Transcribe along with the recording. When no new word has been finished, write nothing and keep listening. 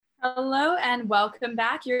Hello and welcome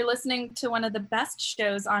back. You're listening to one of the best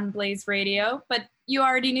shows on Blaze Radio, but you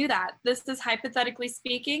already knew that. This is Hypothetically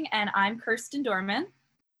Speaking, and I'm Kirsten Dorman.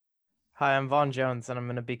 Hi, I'm Vaughn Jones, and I'm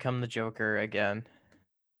going to become the Joker again.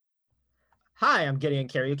 Hi, I'm Gideon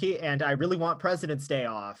Karaoke, and I really want President's Day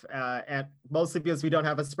off, and mostly because we don't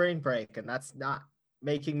have a spring break, and that's not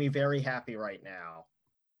making me very happy right now.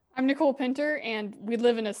 I'm Nicole Pinter, and we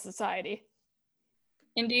live in a society.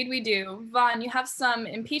 Indeed, we do. Vaughn, you have some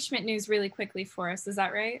impeachment news really quickly for us. Is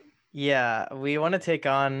that right? Yeah, we want to take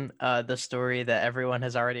on the story that everyone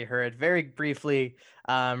has already heard. Very briefly,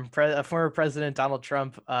 former President Donald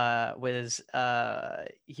Trump there was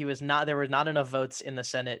not enough votes in the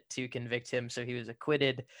Senate to convict him, so he was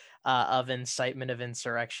acquitted of incitement of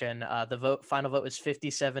insurrection. The final vote was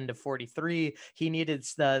 57-43.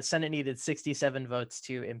 The Senate needed 67 votes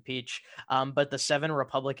to impeach, but the 7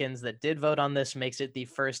 Republicans that did vote on this makes it the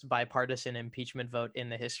first bipartisan impeachment vote in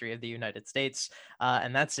the history of the United States,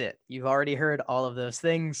 and that's it. You've already heard all of those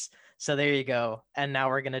things, so there you go. And now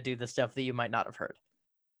we're going to do the stuff that you might not have heard.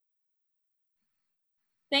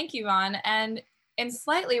 Thank you, Vaughn. And in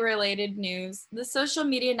slightly related news, the social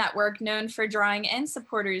media network known for drawing in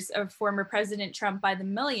supporters of former President Trump by the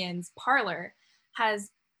millions, Parler,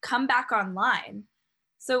 has come back online.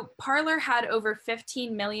 So Parler had over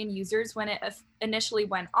 15 million users when it initially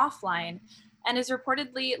went offline, and is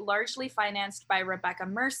reportedly largely financed by Rebecca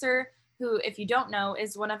Mercer, who, if you don't know,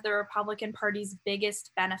 is one of the Republican Party's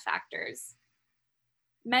biggest benefactors.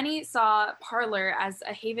 Many saw Parler as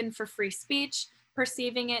a haven for free speech,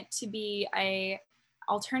 perceiving it to be an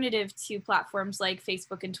alternative to platforms like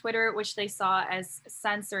Facebook and Twitter, which they saw as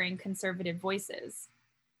censoring conservative voices.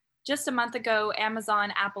 Just a month ago,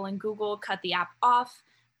 Amazon, Apple, and Google cut the app off.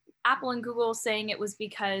 Apple and Google saying it was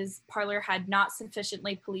because Parler had not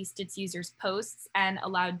sufficiently policed its users' posts and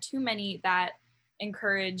allowed too many that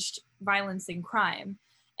encouraged violence and crime.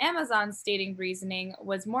 Amazon's stating reasoning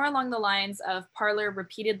was more along the lines of Parler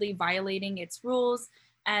repeatedly violating its rules,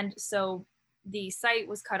 and so the site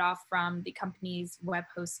was cut off from the company's web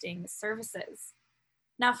hosting services.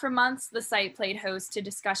 Now, for months, the site played host to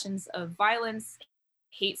discussions of violence,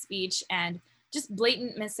 hate speech, and just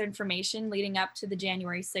blatant misinformation leading up to the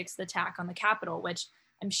January 6th attack on the Capitol, which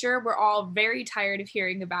I'm sure we're all very tired of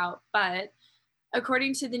hearing about. But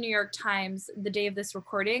according to the New York Times, the day of this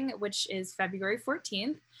recording, which is February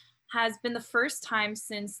 14th, has been the first time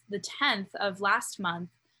since the 10th of last month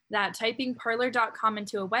that typing parler.com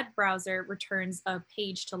into a web browser returns a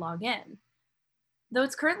page to log in. Though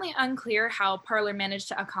it's currently unclear how Parler managed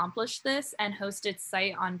to accomplish this and host its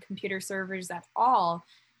site on computer servers at all,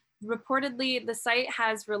 reportedly the site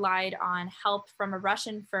has relied on help from a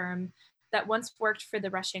Russian firm that once worked for the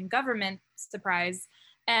Russian government, surprise,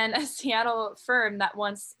 and a Seattle firm that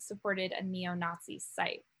once supported a neo-Nazi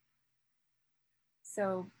site.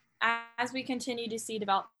 So as we continue to see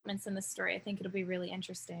developments in this story, I think it'll be really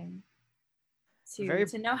interesting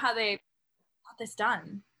to know how they got this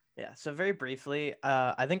done. Yeah, so very briefly,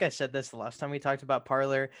 I think I said this the last time we talked about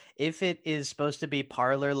Parler. If it is supposed to be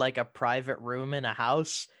parlor like a private room in a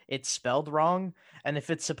house, it's spelled wrong. And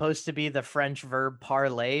if it's supposed to be the French verb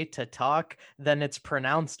parler, to talk, then it's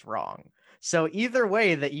pronounced wrong. So either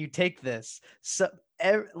way that you take this,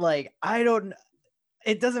 I don't,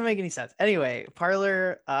 it doesn't make any sense. Anyway,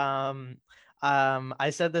 Parler, I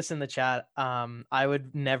said this in the chat. I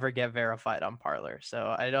would never get verified on Parler,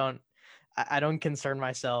 so I don't concern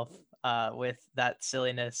myself with that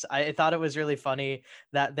silliness. I thought it was really funny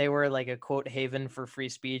that they were like a quote haven for free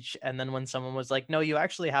speech, and then when someone was like, no, you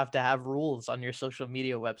actually have to have rules on your social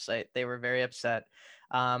media website, they were very upset.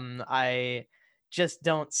 I just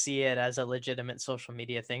don't see it as a legitimate social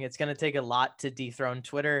media thing. It's going to take a lot to dethrone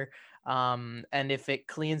Twitter. And if it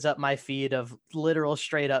cleans up my feed of literal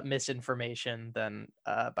straight up misinformation, then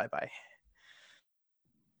bye-bye.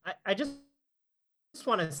 I just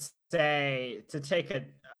want to say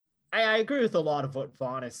I agree with a lot of what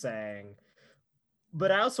Vaughn is saying,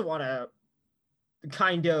 but I also want to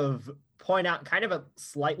kind of point out kind of a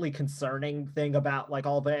slightly concerning thing about like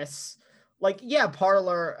all this. Like, yeah,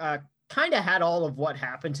 Parler kind of had all of what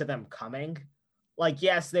happened to them coming. Like,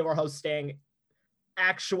 yes, they were hosting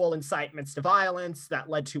actual incitements to violence that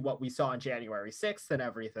led to what we saw on January 6th and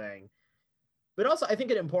everything. But also, I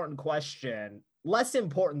think an important question, less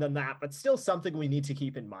important than that, but still something we need to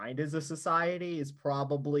keep in mind as a society, is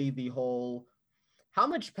probably the whole, how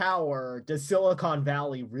much power does Silicon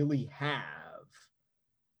Valley really have?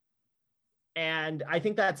 And I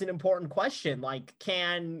think that's an important question. Like,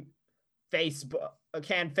 can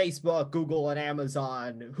Facebook, Google, and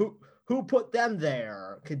Amazon, who put them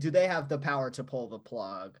there? Do they have the power to pull the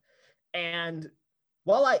plug? And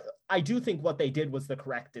while I do think what they did was the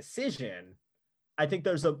correct decision, I think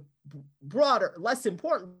there's a broader, less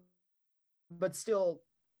important, but still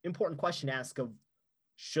important question to ask of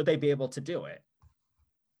should they be able to do it?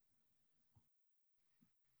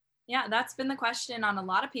 Yeah, that's been the question on a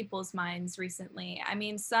lot of people's minds recently. I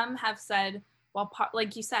mean, some have said, well,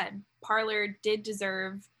 like you said, Parler did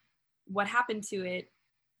deserve what happened to it.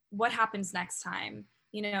 What happens next time?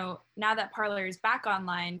 You know, now that Parler is back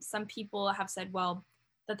online, some people have said, well,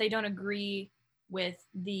 that they don't agree with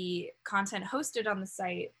the content hosted on the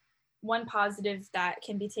site. One positive that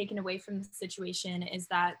can be taken away from the situation is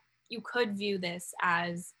that you could view this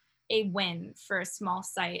as a win for a small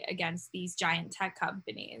site against these giant tech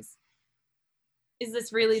companies. Is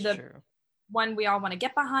this really That's the true. one we all want to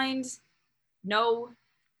get behind? No.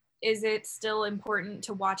 Is it still important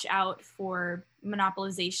to watch out for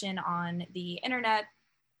monopolization on the internet?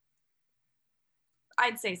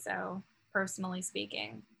 I'd say so, personally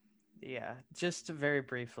speaking. Yeah, just very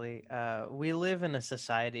briefly, we live in a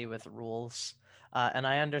society with rules, and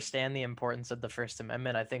I understand the importance of the First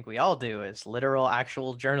Amendment. I think we all do, as literal,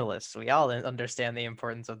 actual journalists. We all understand the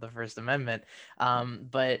importance of the First Amendment.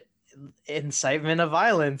 But incitement of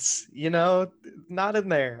violence, not in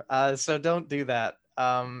there. So don't do that.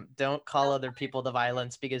 Don't call other people to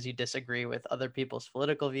violence because you disagree with other people's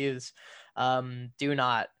political views. Do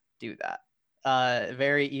not do that.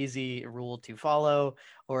 Very easy rule to follow,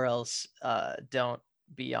 or else don't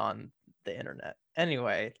be on the internet.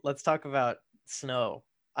 Anyway, let's talk about snow,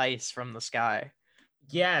 ice from the sky.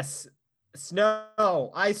 Yes,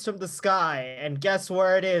 snow, ice from the sky, and guess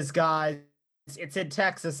where it is, guys? It's in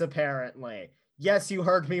Texas, apparently. Yes, you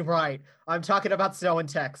heard me right. I'm talking about snow in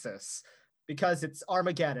Texas because it's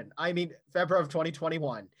Armageddon. I mean, February of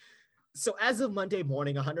 2021. So as of Monday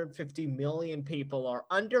morning, 150 million people are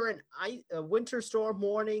under a winter storm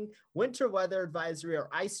warning, winter weather advisory, or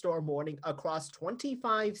ice storm warning across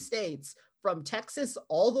 25 states from Texas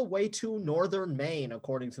all the way to northern Maine,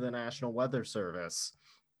 according to the National Weather Service.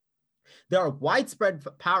 There are widespread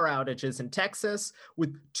power outages in Texas,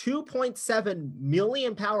 with 2.7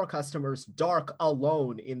 million power customers dark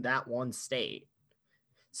alone in that one state.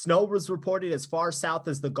 Snow was reported as far south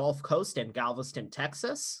as the Gulf Coast and Galveston,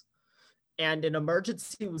 Texas. And an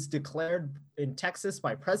emergency was declared in Texas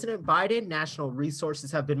by President Biden. National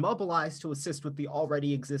resources have been mobilized to assist with the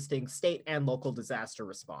already existing state and local disaster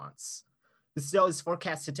response. The snow is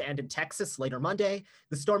forecasted to end in Texas later Monday.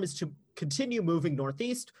 The storm is to continue moving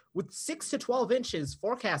northeast, with 6 to 12 inches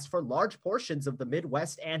forecast for large portions of the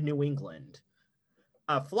Midwest and New England.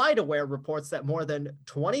 FlightAware reports that more than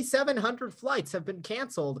 2,700 flights have been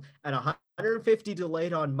canceled and 150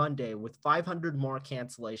 delayed on Monday, with 500 more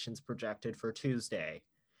cancellations projected for Tuesday.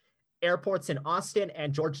 Airports in Austin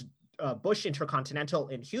and George Bush Intercontinental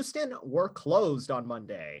in Houston were closed on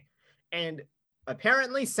Monday. And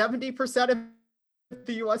apparently 70% of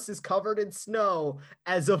the US is covered in snow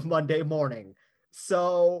as of Monday morning.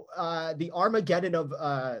 So the Armageddon of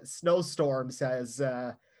snowstorms has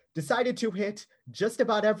decided to hit just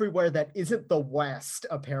about everywhere that isn't the West,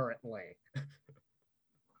 apparently.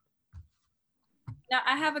 Now,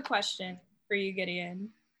 I have a question for you, Gideon.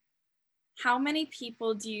 How many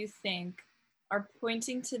people do you think are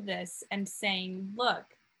pointing to this and saying, look,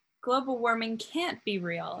 global warming can't be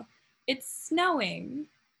real? It's snowing.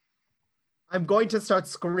 I'm going to start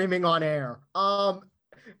screaming on air.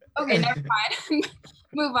 Okay, never mind.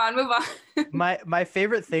 Move on. My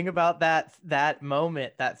favorite thing about that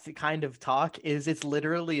moment, that kind of talk, is it's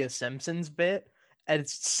literally a Simpsons bit, and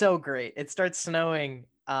it's so great. It starts snowing,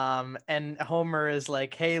 and Homer is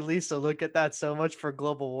like, "Hey, Lisa, look at that! So much for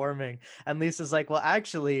global warming." And Lisa's like, "Well,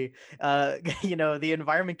 actually, the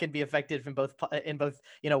environment can be affected from both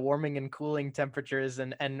warming and cooling temperatures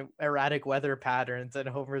and erratic weather patterns." And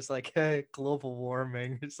Homer's like, "Hey, global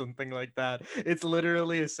warming," or something like that. It's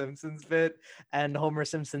literally a Simpsons bit, and Homer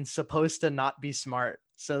Simpson's supposed to not be smart.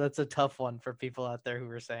 So that's a tough one for people out there who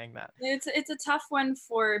are saying that. It's a tough one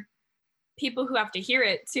for people who have to hear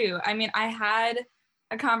it too. I mean, I had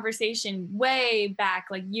a conversation way back,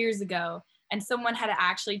 like years ago, and someone had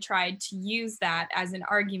actually tried to use that as an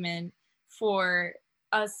argument for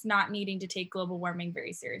us not needing to take global warming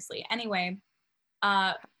very seriously. Anyway,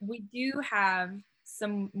 we do have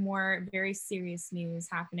some more very serious news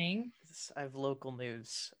happening. have local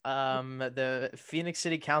news. The Phoenix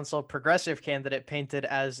City Council progressive candidate painted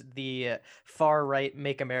as the far right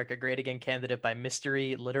Make America Great Again candidate by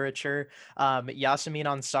Mystery Literature. Yasamin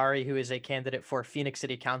Ansari, who is a candidate for Phoenix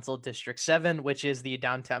City Council District 7, which is the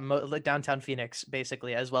downtown Phoenix,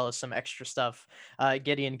 basically, as well as some extra stuff.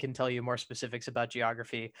 Gideon can tell you more specifics about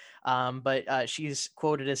geography. But she's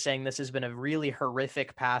quoted as saying this has been a really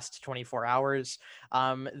horrific past 24 hours.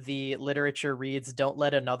 The literature reads, "Don't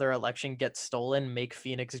let another election get stolen. Make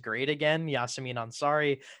Phoenix great again." Yasamin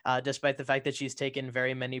Ansari, despite the fact that she's taken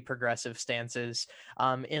very many progressive stances.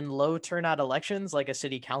 In low turnout elections, like a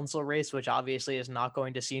city council race, which obviously is not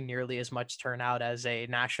going to see nearly as much turnout as a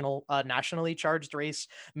nationally charged race,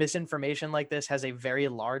 misinformation like this has a very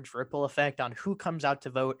large ripple effect on who comes out to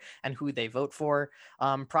vote and who they vote for.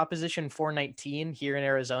 Proposition 419 here in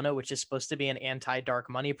Arizona, which is supposed to be an anti-dark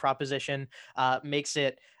money proposition, makes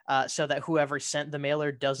it so that whoever sent the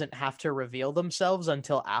mailer doesn't have to reveal themselves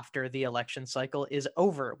until after the election cycle is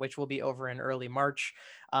over, which will be over in early March.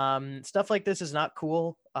 Stuff like this is not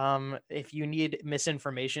cool. If you need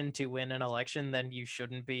misinformation to win an election, then you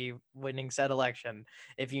shouldn't be winning said election.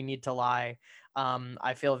 If you need to lie,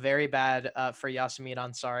 I feel very bad for Yasamin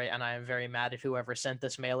Ansari, and I am very mad at whoever sent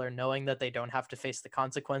this mailer, knowing that they don't have to face the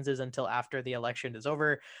consequences until after the election is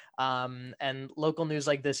over. And local news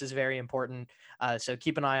like this is very important, so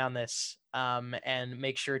keep an eye on this, and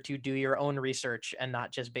make sure to do your own research and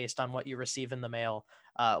not just based on what you receive in the mail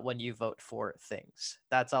when you vote for things.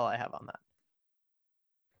 That's all I have on that.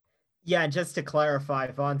 Yeah, and just to clarify,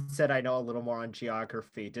 Vaughn said I know a little more on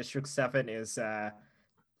geography. District 7 is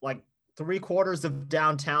like 3/4 of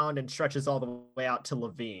downtown and stretches all the way out to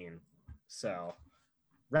Levine. So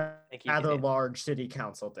rather large city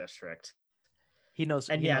council district. He knows.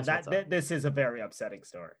 And yeah, this is a very upsetting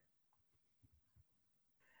story.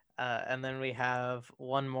 And then we have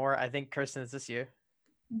one more. I think, Kirsten, is this you?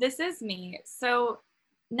 This is me. So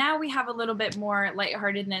now we have a little bit more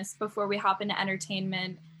lightheartedness before we hop into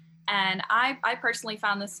entertainment. And I personally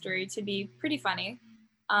found this story to be pretty funny.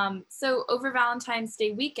 So over Valentine's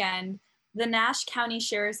Day weekend, the Nash County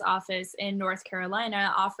Sheriff's Office in North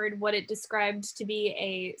Carolina offered what it described to be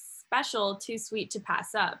a special too sweet to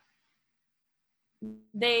pass up.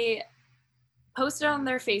 They posted on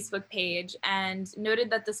their Facebook page and noted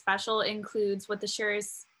that the special includes what the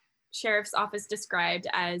Sheriff's Office described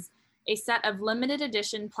as a set of limited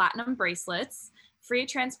edition platinum bracelets, free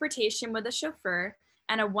transportation with a chauffeur,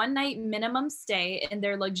 and a one-night minimum stay in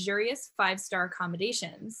their luxurious 5-star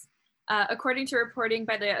accommodations. According to reporting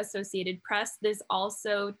by the Associated Press, this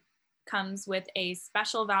also comes with a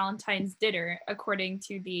special Valentine's dinner, according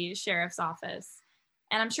to the Sheriff's Office.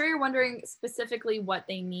 And I'm sure you're wondering specifically what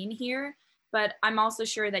they mean here, but I'm also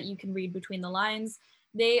sure that you can read between the lines.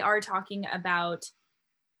 They are talking about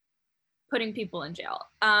putting people in jail.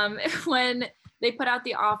 When they put out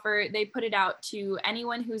the offer, they put it out to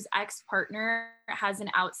anyone whose ex-partner has an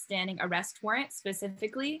outstanding arrest warrant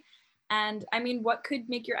specifically. And I mean, what could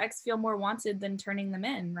make your ex feel more wanted than turning them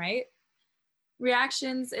in, right?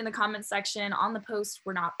 Reactions in the comment section on the post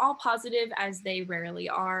were not all positive, as they rarely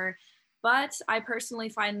are. But I personally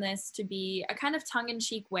find this to be a kind of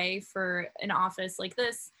tongue-in-cheek way for an office like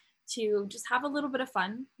this to just have a little bit of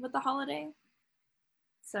fun with the holiday.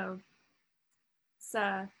 So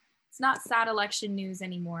it's not sad election news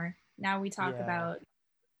anymore. Now we talk about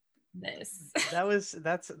this.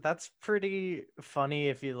 That's pretty funny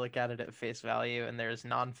if you look at it at face value, and there's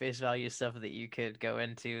non-face value stuff that you could go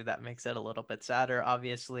into that makes it a little bit sadder,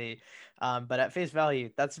 obviously. But at face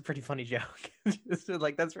value, that's a pretty funny joke.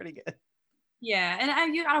 Like, that's pretty good. Yeah,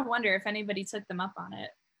 and you gotta wonder if anybody took them up on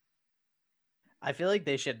it. I feel like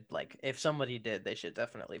they should, like, if somebody did, they should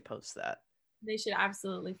definitely post that. They should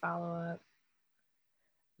absolutely follow up.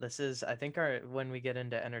 This is, I think, when we get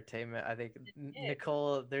into entertainment, I think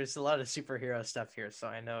Nicole, there's a lot of superhero stuff here, so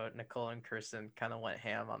I know Nicole and Kirsten kind of went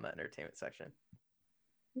ham on the entertainment section.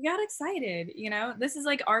 We got excited, this is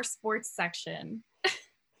like our sports section.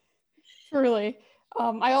 Truly.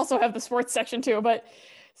 I also have the sports section too, but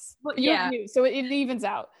yeah, so it evens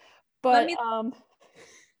out. But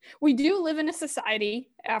we do live in a society,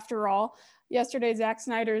 after all. Yesterday, Zack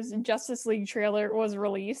Snyder's Justice League trailer was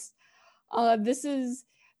released.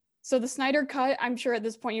 So the Snyder Cut, I'm sure at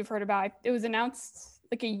this point you've heard about it. It was announced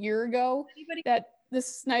like a year ago that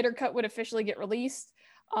this Snyder Cut would officially get released.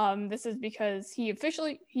 This is because he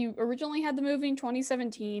originally had the movie in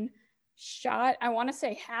 2017, shot, I want to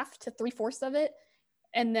say 1/2 to 3/4 of it.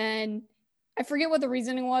 And then I forget what the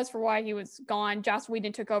reasoning was for why he was gone. Joss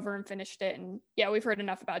Whedon took over and finished it. And yeah, we've heard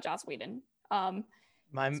enough about Joss Whedon.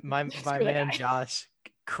 My man Josh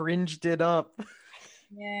cringed it up.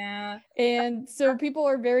 Yeah. And so people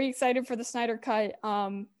are very excited for the Snyder Cut.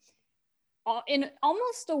 In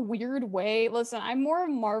almost a weird way. Listen, I'm more of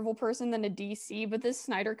a Marvel person than a DC, but this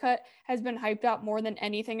Snyder Cut has been hyped out more than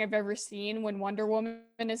anything I've ever seen when Wonder Woman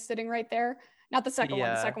is sitting right there. Not the second one.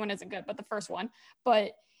 The Yeah. second one isn't good, but the first one.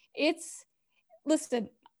 But listen,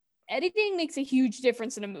 editing makes a huge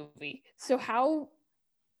difference in a movie. So how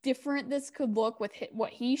different this could look with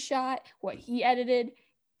what he shot, what he edited,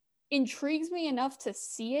 intrigues me enough to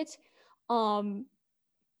see it.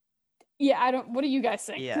 Yeah, what do you guys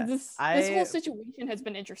think? Yeah, This whole situation has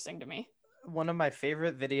been interesting to me. One of my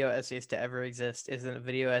favorite video essays to ever exist is a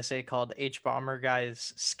video essay called Hbomber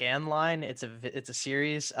Guy's Scan Line. It's a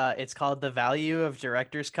series. It's called The Value of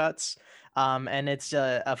Director's Cuts. And it's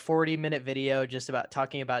a 40-minute video just about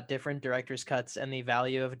talking about different director's cuts and the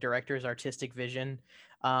value of a director's artistic vision.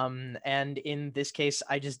 And in this case,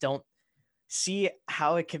 I just don't see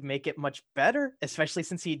how it could make it much better, especially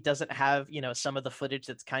since he doesn't have, some of the footage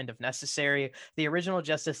that's kind of necessary. The original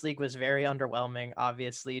Justice League was very underwhelming,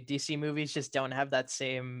 obviously. DC movies just don't have that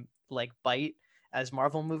same bite as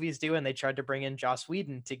Marvel movies do, and they tried to bring in Joss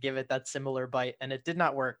Whedon to give it that similar bite, and it did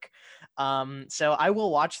not work. So I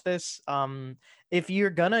will watch this. If you're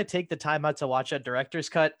gonna take the time out to watch a director's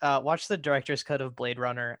cut, watch the director's cut of Blade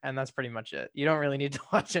Runner, and that's pretty much it. You don't really need to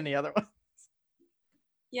watch any other one.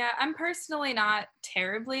 Yeah, I'm personally not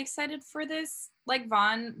terribly excited for this. Like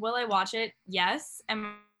Vaughn, will I watch it? Yes.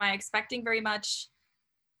 Am I expecting very much?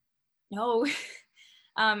 No.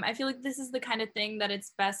 I feel like this is the kind of thing that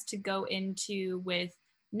it's best to go into with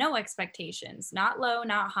no expectations, not low,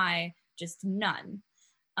 not high, just none.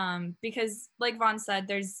 Because like Vaughn said,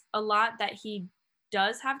 there's a lot that he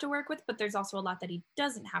does have to work with, but there's also a lot that he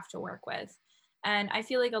doesn't have to work with. And I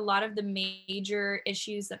feel like a lot of the major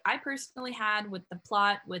issues that I personally had with the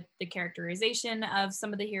plot, with the characterization of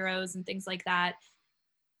some of the heroes and things like that,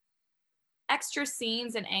 extra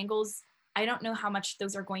scenes and angles, I don't know how much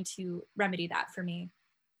those are going to remedy that for me.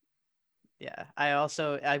 Yeah,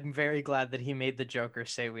 I'm very glad that he made the Joker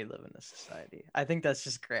say we live in a society. I think that's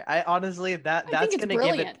just great. I honestly, that's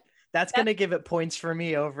gonna give it points for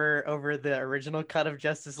me over the original cut of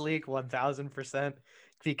Justice League 1000%,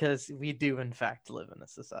 because we do in fact live in a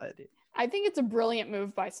society. I think it's a brilliant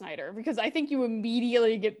move by Snyder, because I think you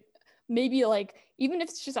immediately get maybe even if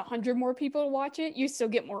it's just 100 more people to watch it, you still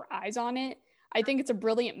get more eyes on it. I think it's a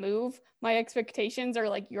brilliant move. My expectations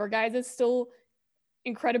are your guys is still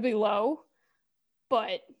incredibly low,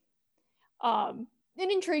 but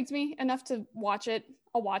it intrigues me enough to watch it.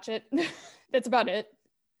 I'll watch it. That's about it.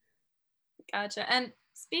 Gotcha. And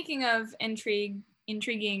speaking of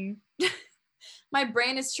intriguing, my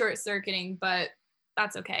brain is short-circuiting, but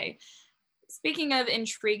that's okay. Speaking of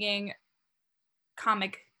intriguing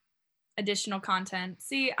comic additional content,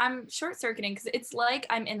 see, I'm short-circuiting because it's like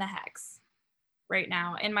I'm in the Hex right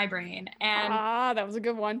now in my brain. And that was a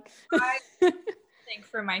good one. I think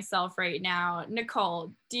for myself right now.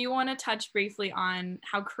 Nicole, do you want to touch briefly on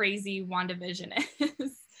how crazy WandaVision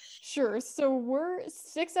is? Sure. So we're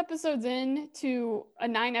 6 episodes into a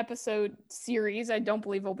 9-episode series. I don't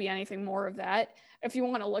believe there'll be anything more of that. If you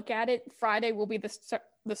want to look at it, Friday will be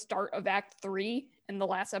the start of Act 3, and the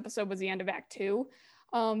last episode was the end of Act 2.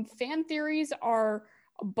 Fan theories are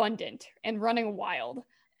abundant and running wild.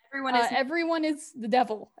 Everyone is the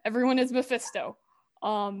devil. Everyone is Mephisto.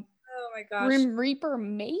 Oh my gosh. Grim Reaper,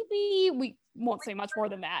 maybe. We won't say much more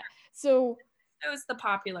than that. So it was the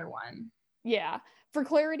popular one. Yeah. For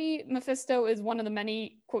clarity, Mephisto is one of the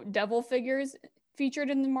many, quote, devil figures featured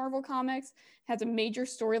in the Marvel comics, has a major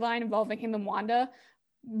storyline involving him and Wanda.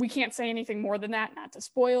 We can't say anything more than that, not to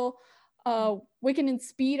spoil. Wiccan and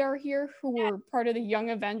Speed are here, who were part of the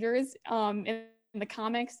Young Avengers in the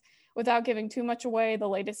comics. Without giving too much away, the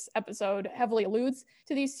latest episode heavily alludes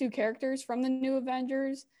to these 2 characters from the New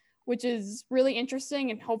Avengers, which is really interesting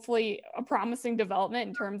and hopefully a promising development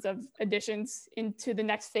in terms of additions into the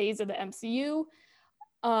next phase of the MCU.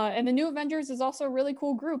 And the New Avengers is also a really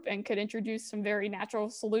cool group and could introduce some very natural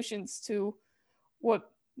solutions to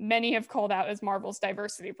what many have called out as Marvel's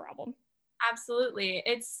diversity problem. Absolutely.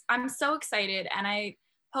 I'm so excited, and I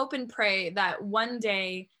hope and pray that one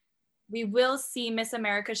day we will see Miss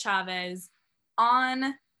America Chavez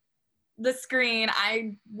on the screen.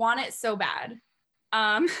 I want it so bad.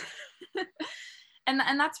 And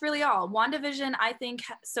that's really all. WandaVision, I think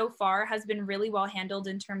so far has been really well handled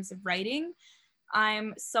in terms of writing.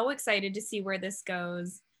 I'm so excited to see where this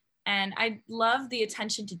goes. And I love the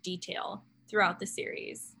attention to detail throughout the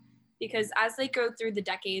series, because as they go through the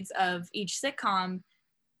decades of each sitcom,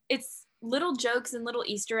 it's little jokes and little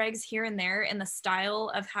Easter eggs here and there in the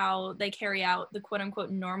style of how they carry out the quote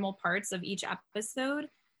unquote normal parts of each episode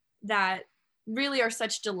that really are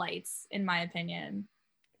such delights, in my opinion.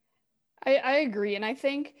 I agree. And I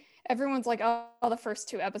think everyone's like, oh, the first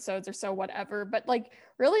 2 episodes are so whatever. But like,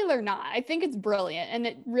 really, they're not. I think it's brilliant. And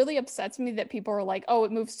it really upsets me that people are like, oh,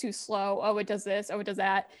 it moves too slow. Oh, it does this. Oh, it does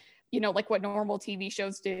that. Like what normal TV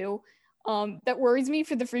shows do. That worries me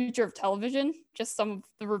for the future of television, just some of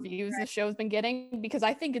the reviews the show's been getting, because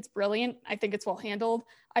I think it's brilliant. I think it's well handled.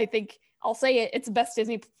 I think, I'll say it, it's the best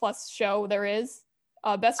Disney Plus show there is.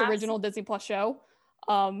 Best original Disney Plus show.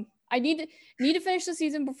 I need to finish the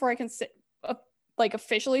season before I can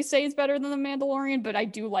officially say it's better than The Mandalorian, but I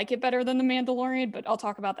do like it better than The Mandalorian, but I'll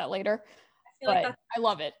talk about that later. I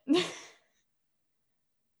love it.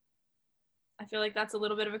 I feel like that's a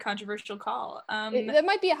little bit of a controversial call. That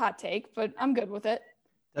might be a hot take, but I'm good with it.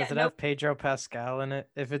 Does it have Pedro Pascal in it?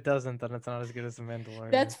 If it doesn't, then it's not as good as The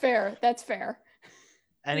Mandalorian. That's fair.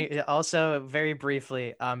 And also, very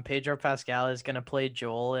briefly, Pedro Pascal is going to play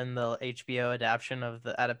Joel in the HBO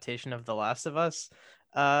adaptation of The Last of Us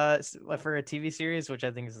for a TV series, which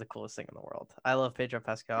I think is the coolest thing in the world. I love Pedro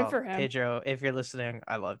Pascal. Good for him. Pedro, if you're listening,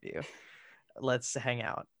 I love you. Let's hang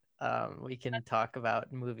out. We can talk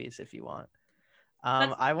about movies if you want.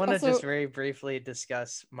 I want to just very briefly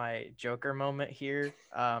discuss my Joker moment here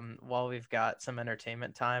while we've got some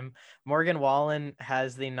entertainment time. Morgan Wallen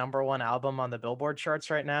has the #1 album on the Billboard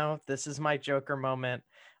charts right now. This is my Joker moment.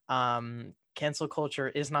 Cancel culture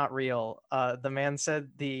is not real. The man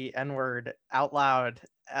said the N-word out loud.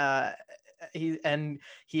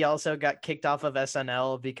 He also got kicked off of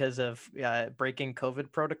SNL because of breaking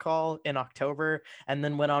COVID protocol in October, and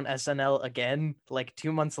then went on SNL again like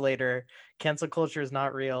 2 months later. Cancel culture is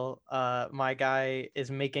not real. My guy is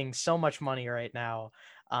making so much money right now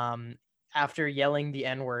after yelling the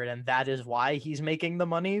N-word, and that is why he's making the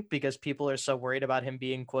money, because people are so worried about him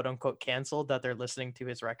being quote unquote canceled that they're listening to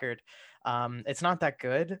his record. It's not that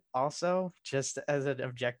good, also, just as an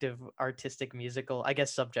objective artistic musical, I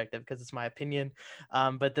guess subjective because it's my opinion.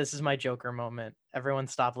 But this is my Joker moment. Everyone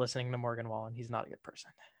stop listening to Morgan Wallen. He's not a good person.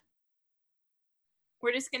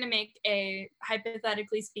 We're just going to make a,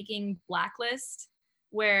 hypothetically speaking, blacklist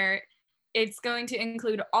where it's going to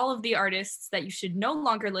include all of the artists that you should no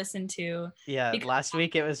longer listen to. Yeah, last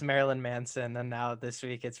week it was Marilyn Manson, and now this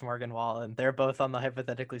week it's Morgan Wallen. They're both on the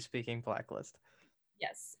hypothetically speaking blacklist.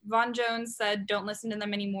 Yes. Vaughn Jones said don't listen to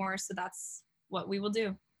them anymore, so that's what we will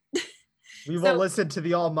do. We will listen to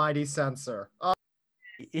the almighty censor.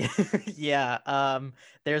 Yeah.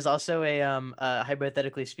 There's also a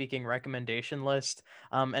hypothetically speaking recommendation list,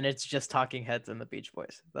 and it's just Talking Heads and the Beach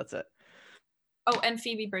Boys. That's it. Oh, and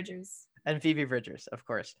Phoebe Bridgers. And Phoebe Bridgers, of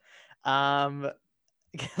course.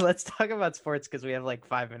 Let's talk about sports because we have like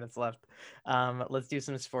 5 minutes left. Let's do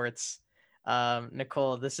some sports.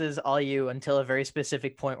 Nicole, this is all you until a very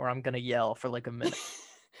specific point where I'm gonna yell for like a minute.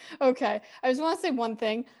 Okay, I just want to say one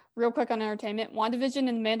thing real quick on entertainment. WandaVision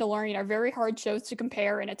and The Mandalorian are very hard shows to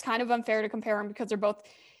compare, and it's kind of unfair to compare them because they're both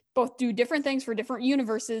do different things for different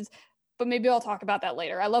universes. But maybe I'll talk about that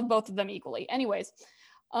later. I love both of them equally. Anyways.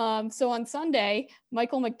 So on Sunday,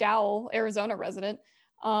 Michael McDowell, Arizona resident,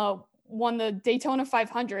 won the Daytona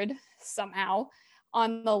 500 somehow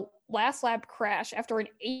on the last lap crash after an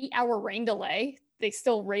 8-hour rain delay. They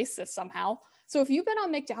still raced this somehow. So if you've been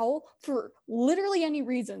on McDowell for literally any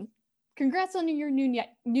reason, congrats on your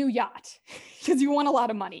new yacht because you won a lot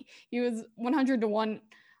of money. He was 100-1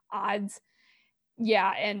 odds.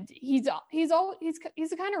 Yeah, and he's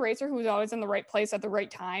the kind of racer who's always in the right place at the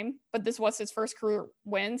right time. But this was his first career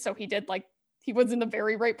win, so he was in the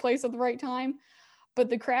very right place at the right time. But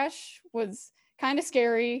the crash was kind of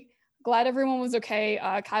scary. Glad everyone was okay.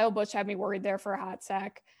 Kyle Busch had me worried there for a hot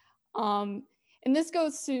sec. And this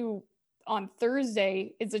goes to on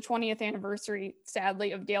Thursday is the 20th anniversary,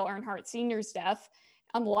 sadly, of Dale Earnhardt Sr.'s death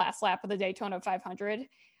on the last lap of the Daytona 500.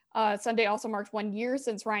 Sunday also marked 1 year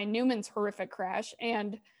since Ryan Newman's horrific crash.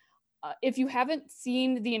 And if you haven't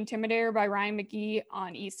seen The Intimidator by Ryan McGee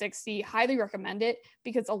on E60, highly recommend it,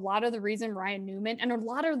 because a lot of the reason Ryan Newman and a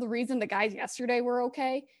lot of the reason the guys yesterday were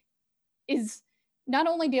okay is not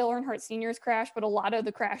only Dale Earnhardt Sr.'s crash, but a lot of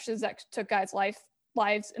the crashes that took guys'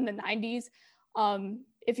 lives in the 90s.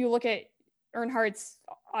 If you look at Earnhardt's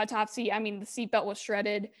autopsy, I mean, the seatbelt was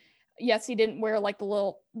shredded. Yes, he didn't wear like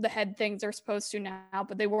the head things they're supposed to now,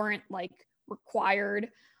 but they weren't like required.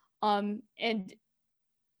 And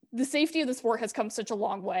the safety of the sport has come such a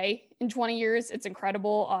long way in 20 years. It's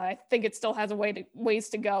incredible. I think it still has ways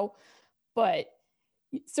to go. But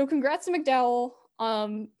so congrats to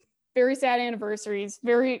McDowell. Very sad anniversaries.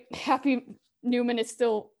 Very happy Newman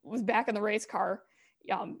was back in the race car,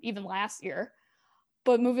 even last year.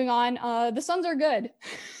 But moving on, the Suns are good.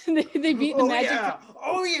 they beat the Magic.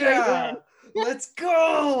 Oh yeah! Let's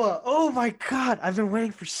go! Oh my god, I've been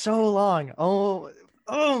waiting for so long. Oh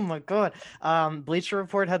my god. Bleacher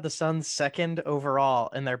Report had the Suns second overall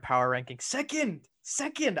in their power rankings. Second.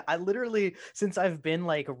 I literally, since I've been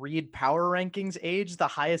like read power rankings age, the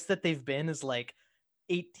highest that they've been is like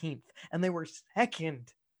 18th, and they were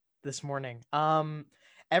second this morning.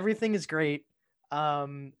 Everything is great.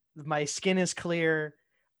 My skin is clear.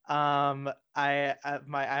 My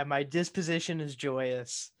disposition is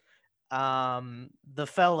joyous. The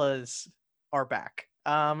fellas are back.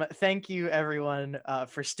 Thank you everyone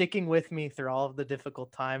for sticking with me through all of the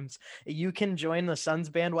difficult times. You can join the Suns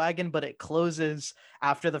bandwagon, but it closes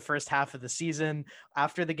after the first half of the season.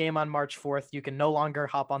 After the game on March 4th, you can no longer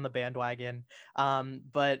hop on the bandwagon.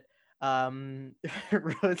 But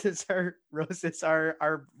roses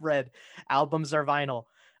are red, albums are vinyl.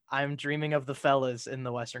 I'm dreaming of the fellas in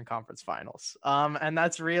the Western Conference Finals. And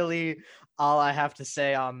that's really all I have to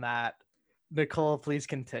say on that. Nicole, please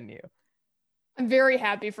continue. I'm very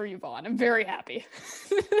happy for you, Vaughn. I'm very happy.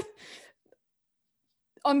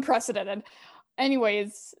 Unprecedented.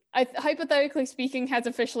 Anyways, hypothetically speaking, has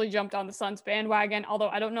officially jumped on the Suns bandwagon, although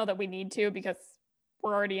I don't know that we need to because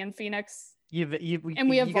we're already in Phoenix. You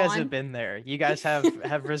guys have been there. You guys have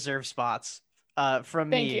reserve spots. From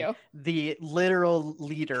me, the literal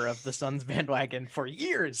leader of the Suns bandwagon for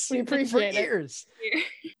years. We appreciate it.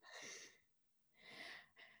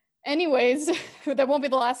 Anyways, that won't be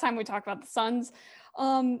the last time we talk about the Suns.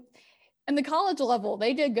 And the college level,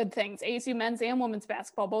 they did good things. ASU men's and women's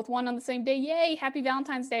basketball both won on the same day. Yay! Happy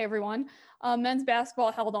Valentine's Day, everyone. Men's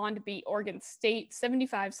basketball held on to beat Oregon State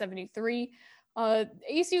 75-73.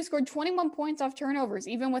 ASU scored 21 points off turnovers,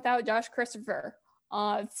 even without Josh Christopher.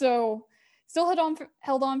 So still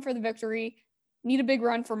held on for the victory. Need a big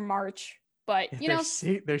run for March, but they're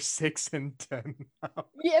 6-10 now.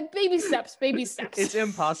 Yeah, baby steps. It's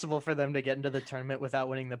impossible for them to get into the tournament without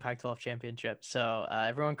winning the Pac-12 championship. So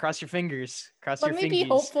everyone, cross your fingers. Let me be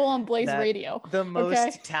hopeful on Blaze Radio. The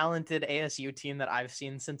most talented ASU team that I've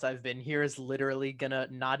seen since I've been here is literally gonna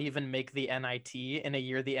not even make the NIT in a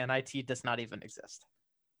year the NIT does not even exist.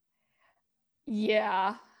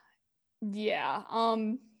 Yeah.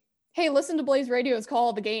 Hey, listen to Blaze Radio's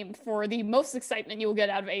call of the game for the most excitement you will get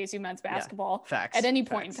out of ASU men's basketball at any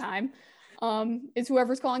point in time. Is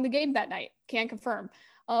whoever's calling the game that night. Can't confirm.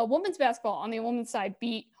 Women's basketball on the women's side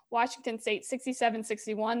beat Washington State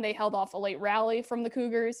 67-61. They held off a late rally from the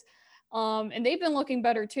Cougars. And they've been looking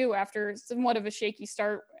better too after somewhat of a shaky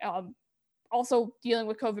start. Also dealing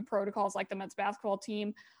with COVID protocols like the men's basketball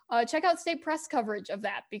team. Check out state press coverage of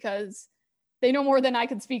that because they know more than I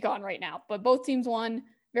can speak on right now. But both teams won.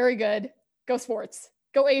 Very good. Go sports.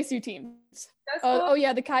 Go ASU teams. Oh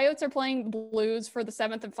yeah, the Coyotes are playing the Blues for the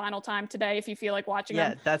 7th and final time today. If you feel like watching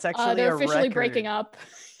them, that's actually they're officially breaking up.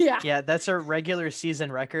 Yeah, that's a regular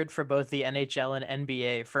season record for both the NHL and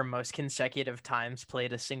NBA for most consecutive times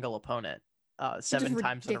played a single opponent. 7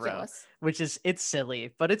 times in a row, it's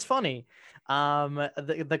silly, but it's funny.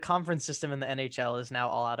 The conference system in the NHL is now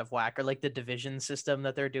all out of whack, or like the division system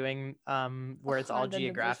that they're doing, where it's all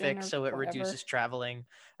geographic, so it reduces traveling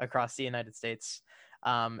across the United States.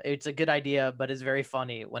 It's a good idea, but it's very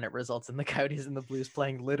funny when it results in the Coyotes and the Blues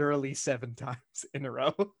playing literally 7 times in a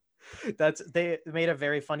row. They made a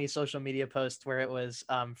very funny social media post where it was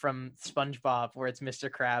from SpongeBob, where it's Mr.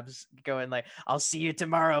 Krabs going like, "I'll see you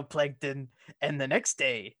tomorrow, Plankton," and the next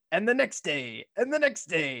day, and the next day, and the next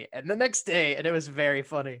day, and the next day, and it was very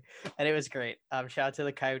funny and it was great. Shout out to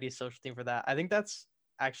the Coyotes social team for that. I think that's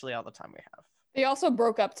actually all the time we have. They also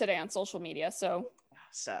broke up today on social media, so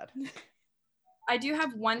sad. I do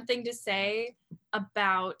have one thing to say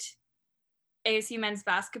about ASU men's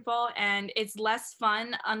basketball, and it's less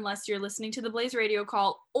fun unless you're listening to the Blaze Radio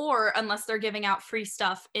call or unless they're giving out free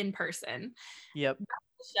stuff in person. Yep.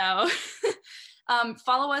 So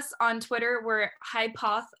follow us on Twitter. We're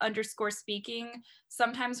hypoth_speaking.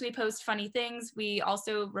 Sometimes we post funny things. We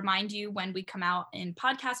also remind you when we come out in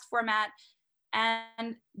podcast format.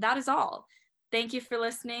 And that is all. Thank you for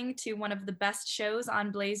listening to one of the best shows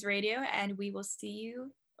on Blaze Radio, and we will see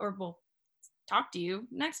you, or we'll talk to you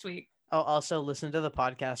next week. Oh, also listen to the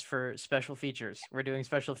podcast for special features. We're doing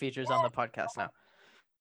special features on the podcast now.